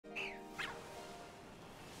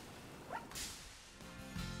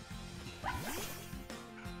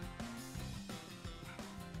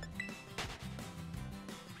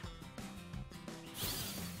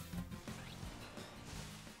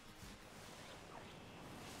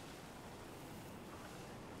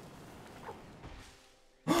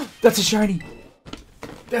That's a shiny!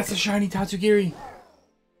 That's a shiny Tatsugiri!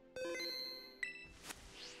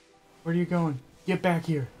 Where are you going? Get back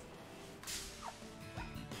here.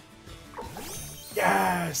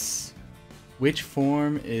 Yes! Which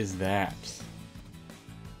form is that?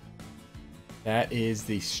 That is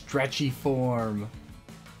the stretchy form.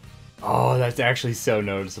 Oh, that's actually so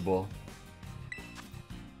noticeable.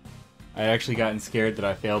 I actually gotten scared that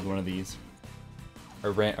I failed one of these.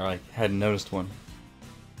 Or like hadn't noticed one.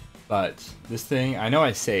 But this thing, I know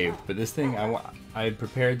I saved, but this thing, I had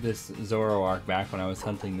prepared this Zoroark back when I was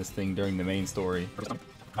hunting this thing during the main story.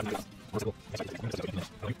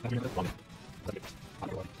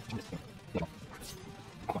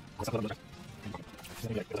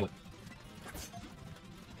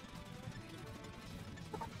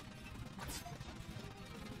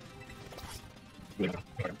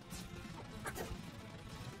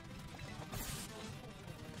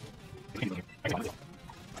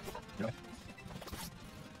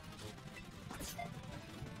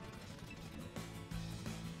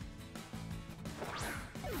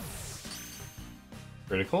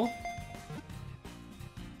 Critical?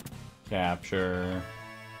 Capture.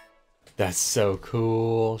 That's so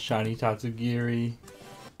cool. Shiny Tatsugiri.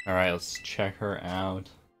 Alright, let's check her out.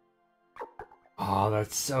 Oh,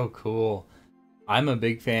 that's so cool. I'm a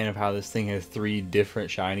big fan of how this thing has 3 different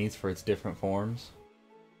shinies for its different forms.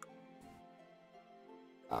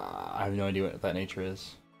 I have no idea what that nature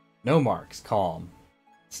is. No marks. Calm.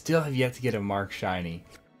 Still have yet to get a mark shiny.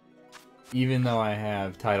 Even though I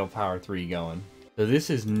have Tidal Power 3 going. So this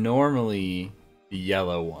is normally the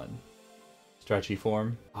yellow one. Stretchy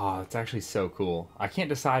form. Oh, it's actually so cool. I can't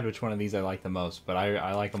decide which one of these I like the most, but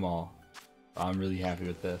I like them all. I'm really happy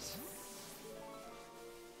with this.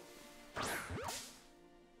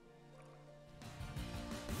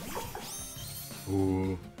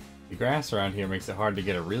 Ooh. The grass around here makes it hard to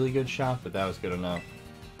get a really good shot, but that was good enough.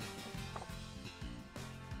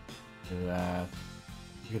 Look at that.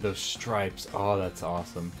 Look at those stripes. Oh, that's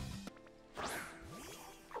awesome.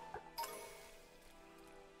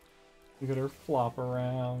 Look at her flop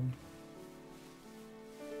around.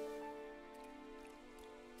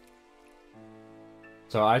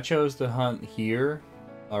 So I chose to hunt here,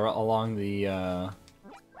 along the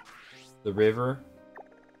river,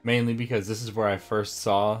 mainly because this is where I first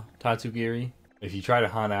saw Tatsugiri. If you try to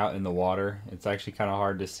hunt out in the water, it's actually kind of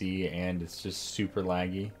hard to see and it's just super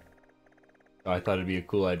laggy. So I thought it'd be a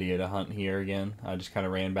cool idea to hunt here again. I just kind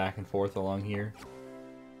of ran back and forth along here.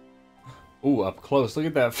 Ooh, up close. Look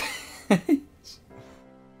at that face.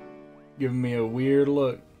 Giving me a weird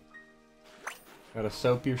look. Gotta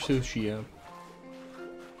soap your sushi up.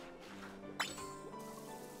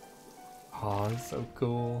 Oh, it's so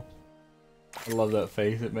cool. I love that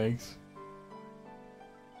face it makes.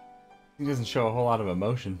 He doesn't show a whole lot of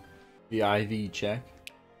emotion. The IV check.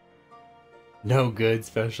 No good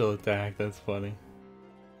special attack, that's funny.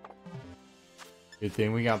 Good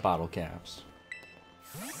thing we got bottle caps.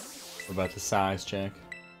 What about the size check?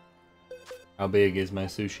 How big is my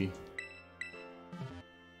sushi?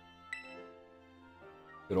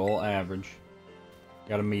 Good old average.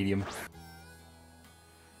 Got a medium.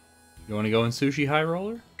 You want to go in sushi high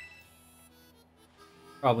roller?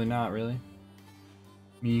 Probably not, really.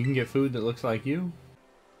 I mean, you can get food that looks like you.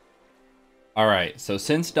 Alright, so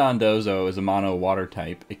since Dondozo is a mono water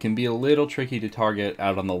type, it can be a little tricky to target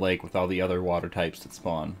out on the lake with all the other water types that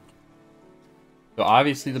spawn. So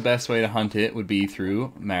obviously the best way to hunt it would be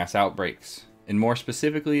through mass outbreaks. And more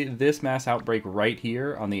specifically, this mass outbreak right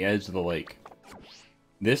here on the edge of the lake.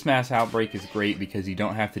 This mass outbreak is great because you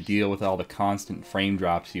don't have to deal with all the constant frame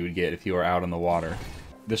drops you would get if you were out on the water.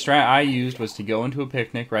 The strat I used was to go into a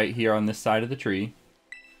picnic right here on this side of the tree,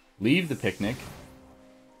 leave the picnic,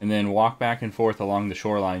 and then walk back and forth along the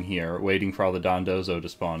shoreline here, waiting for all the Dondozo to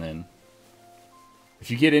spawn in. If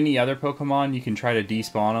you get any other Pokemon, you can try to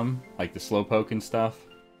despawn them, like the Slowpoke and stuff,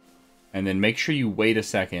 and then make sure you wait a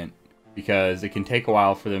second, because it can take a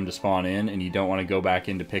while for them to spawn in, and you don't want to go back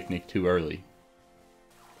into picnic too early.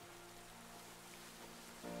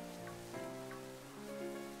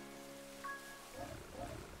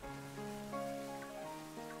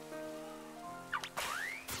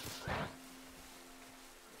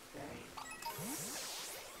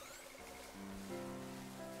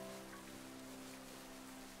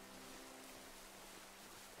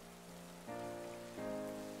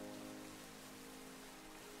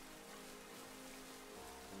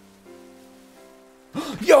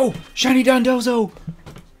 Yo! Shiny Dondozo!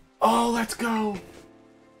 Oh, let's go!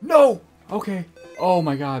 No! Okay. Oh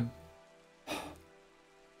my god.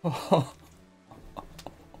 Oh,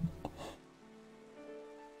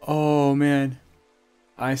 oh man.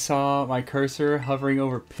 I saw my cursor hovering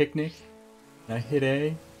over picnic, and I hit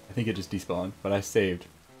A. I think it just despawned, but I saved.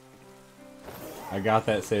 I got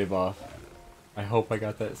that save off. I hope I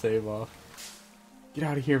got that save off. Get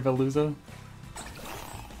out of here, Veluza.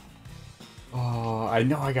 Oh, I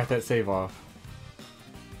know I got that save off.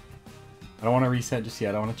 I don't want to reset just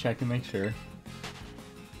yet. I want to check and make sure.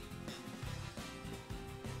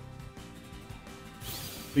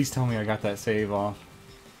 Please tell me I got that save off.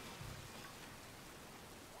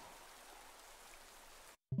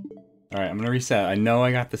 Alright, I'm gonna reset. I know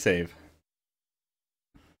I got the save.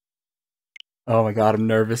 Oh my god, I'm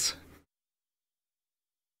nervous.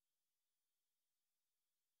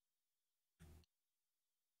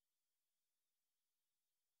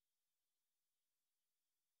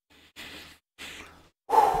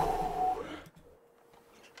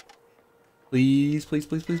 Please, please,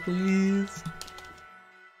 please, please, please.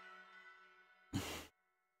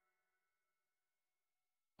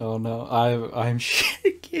 Oh no, I'm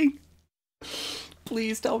shaking.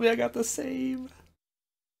 Please tell me I got the save.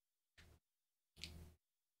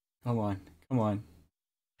 Come on, come on.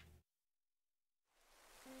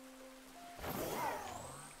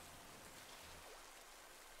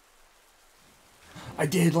 I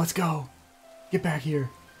did, let's go. Get back here.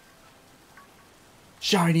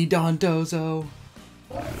 Shiny Dondozo.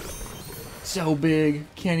 So big,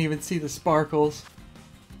 can't even see the sparkles.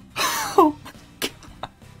 Oh my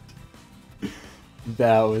god.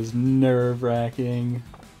 That was nerve-wracking.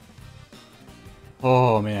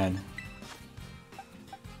 Oh man.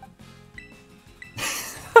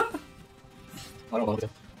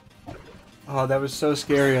 Oh, that was so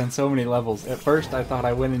scary on so many levels. At first I thought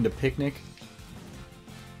I went into picnic.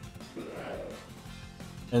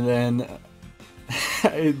 And then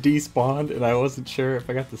it despawned and I wasn't sure if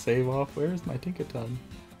I got the save off. Where's my Tinkaton?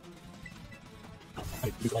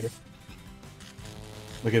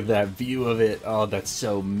 Look at that view of it. Oh, that's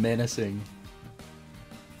so menacing.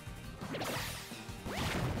 I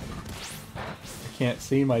can't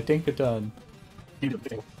see my Tinkaton.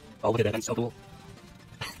 Oh, look at that. That's so cool.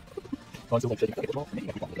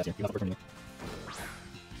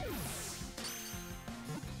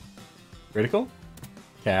 Critical?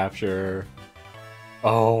 Capture.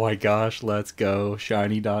 Oh my gosh, let's go.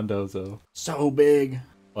 Shiny Dondozo. So big.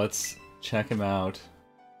 Let's check him out.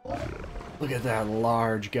 Look at that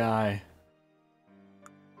large guy.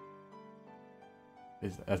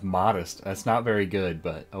 That's modest. That's not very good,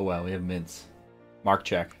 but oh well, we have mints. Mark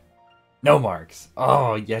check. No marks.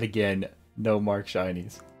 Oh, yet again, no mark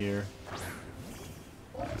shinies. Here.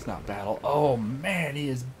 It's not battle. Oh man, he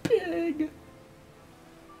is big.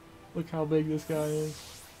 Look how big this guy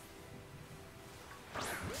is.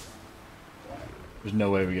 There's no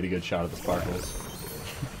way we get a good shot of the sparkles.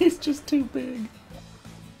 He's just too big.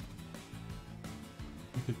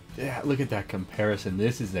 Look at that comparison.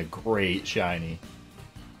 This is a great shiny.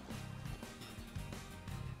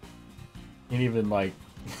 And even like,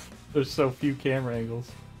 there's so few camera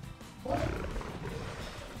angles.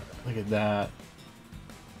 Look at that.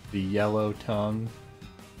 The yellow tongue.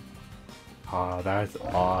 Oh, that's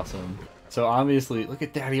awesome. So obviously, look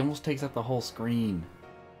at that. He almost takes up the whole screen.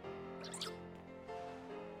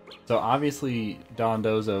 So obviously,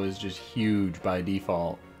 Dondozo is just huge by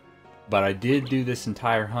default. But I did do this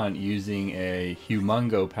entire hunt using a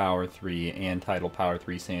Humungo Power 3 and Tidal Power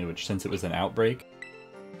 3 sandwich since it was an Outbreak.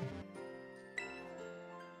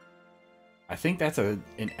 I think that's an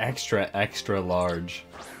extra large.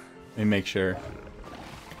 Let me make sure.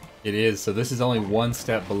 It is, so this is only one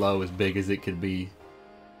step below as big as it could be.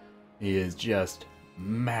 He is just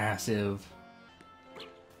massive.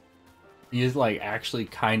 He is like actually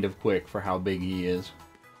kind of quick for how big he is.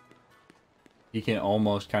 He can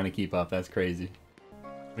almost kind of keep up, that's crazy.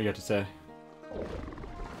 What do you got to say?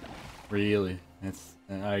 Really?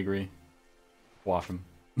 I agree. Wash him.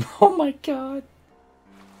 Oh my god!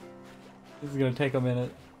 This is gonna take a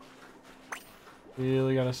minute.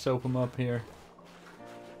 Really gotta soap him up here.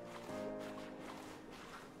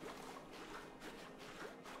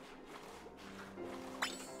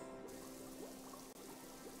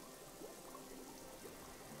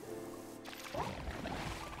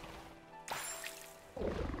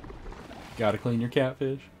 Gotta clean your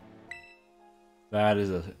catfish. That is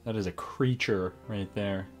a creature right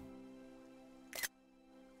there.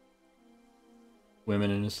 Women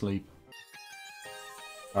in his sleep.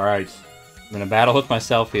 Alright. I'm gonna battle with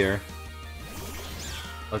myself here.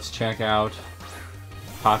 Let's check out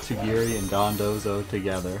Tatsugiri and Dondozo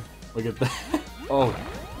together. Look at that. Oh.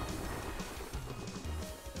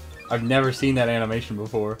 I've never seen that animation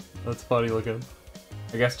before. That's funny looking.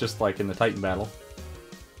 I guess just like in the Titan battle.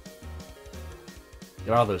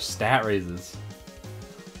 Get all those stat raises.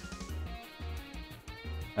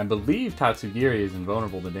 I believe Tatsugiri is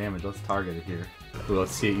invulnerable to damage. Let's target it here. Ooh,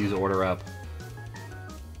 let's see it use Order Up.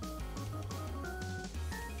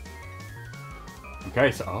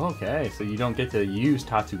 Okay, so you don't get to use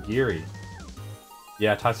Tatsugiri.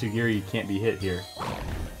 Yeah, Tatsugiri can't be hit here.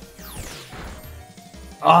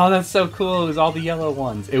 Oh, that's so cool. It was all the yellow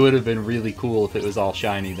ones. It would have been really cool if it was all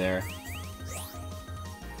shiny there.